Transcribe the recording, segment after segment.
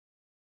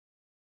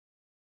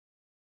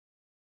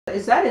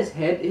Is that his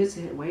head? His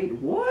head? Wait,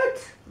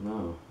 what?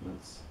 No,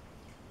 that's...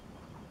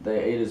 They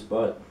ate his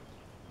butt.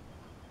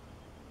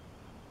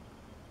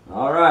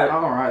 Alright.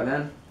 Alright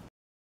then.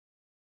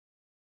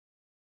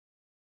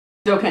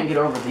 Still can't get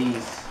over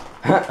these.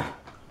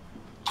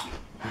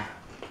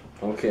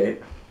 Okay.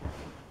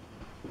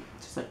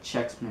 Just like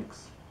Chex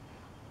Mix.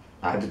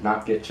 I did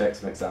not get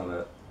Chex Mix out of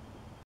that.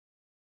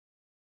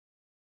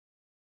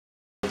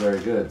 Very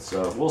good,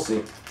 so we'll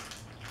see.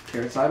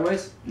 Tear it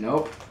sideways?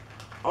 Nope.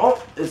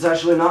 Oh, it's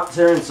actually not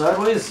tearing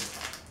sideways.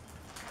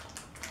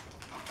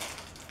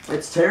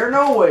 It's tearing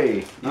no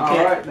way.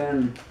 Alright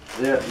then.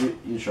 Yeah,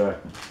 you try.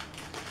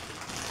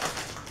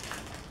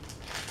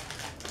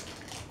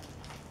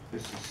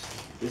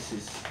 This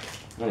is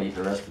I'm gonna eat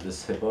the rest of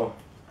this hippo.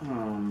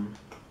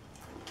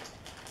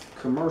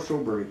 Commercial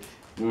break.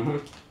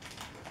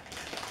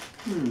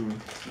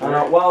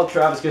 While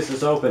Travis gets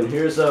this open,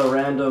 here's a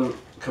random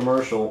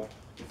commercial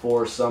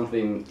for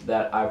something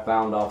that I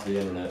found off the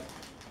internet.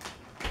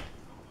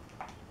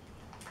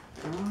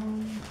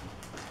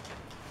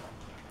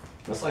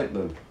 That's like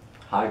the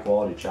high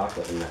quality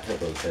chocolate in that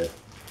hippo's head.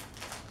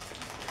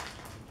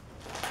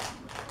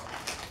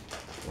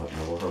 What in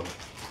the world?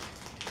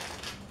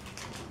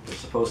 They're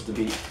supposed to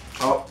be...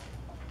 Oh,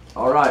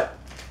 alright.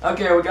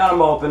 Okay, we got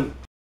them open.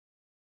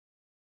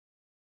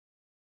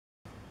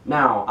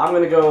 Now, I'm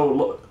going to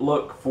go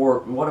look for...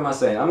 What am I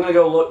saying? I'm going to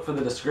go look for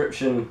the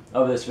description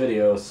of this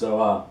video,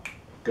 so,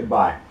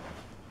 goodbye.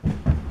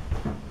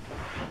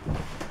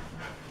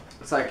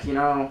 It's like, you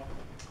know...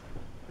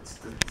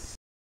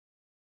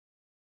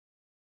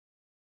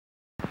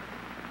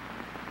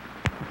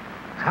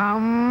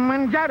 Come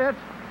and get it.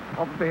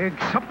 A big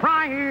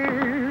surprise.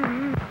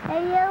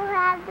 And you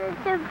have the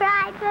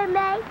surprise for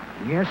me?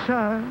 Yes,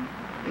 sir.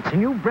 It's a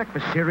new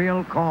breakfast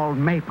cereal called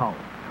Maple.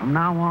 From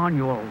now on,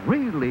 you're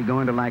really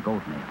going to like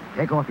oatmeal.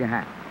 Take off your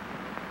hat.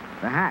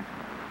 The hat.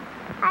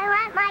 I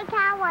want my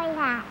cowboy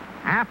hat.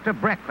 After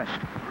breakfast.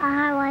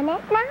 I want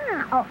it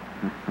now.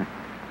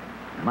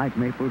 You like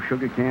maple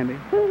sugar candy?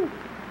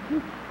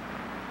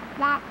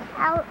 That's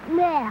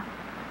oatmeal.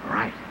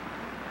 Right.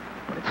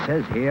 But it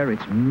says here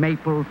it's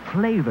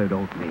maple-flavored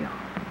oatmeal.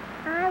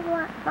 I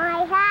want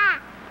my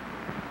hat.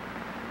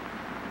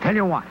 Tell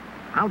you what,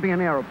 I'll be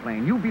an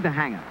aeroplane. You be the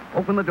hangar.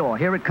 Open the door.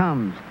 Here it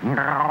comes.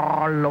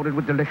 Loaded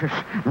with delicious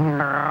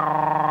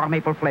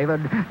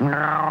maple-flavored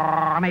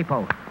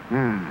maple.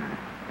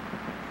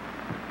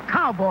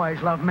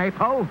 Cowboys love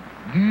maple.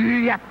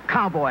 Yep,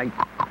 cowboy.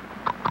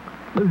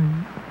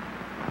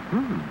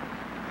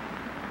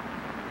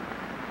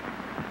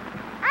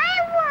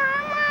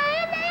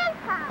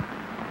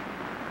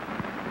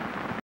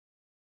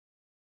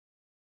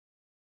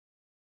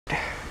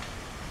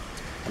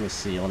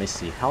 Let me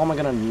see. How am I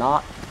gonna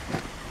not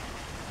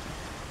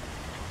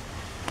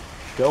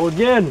go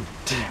again?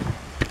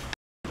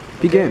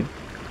 Begin.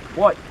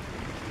 What?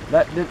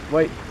 That did...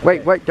 Wait.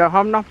 Wait, go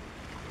home now.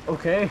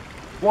 Okay.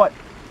 What?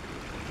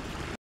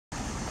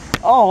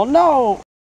 Oh, no!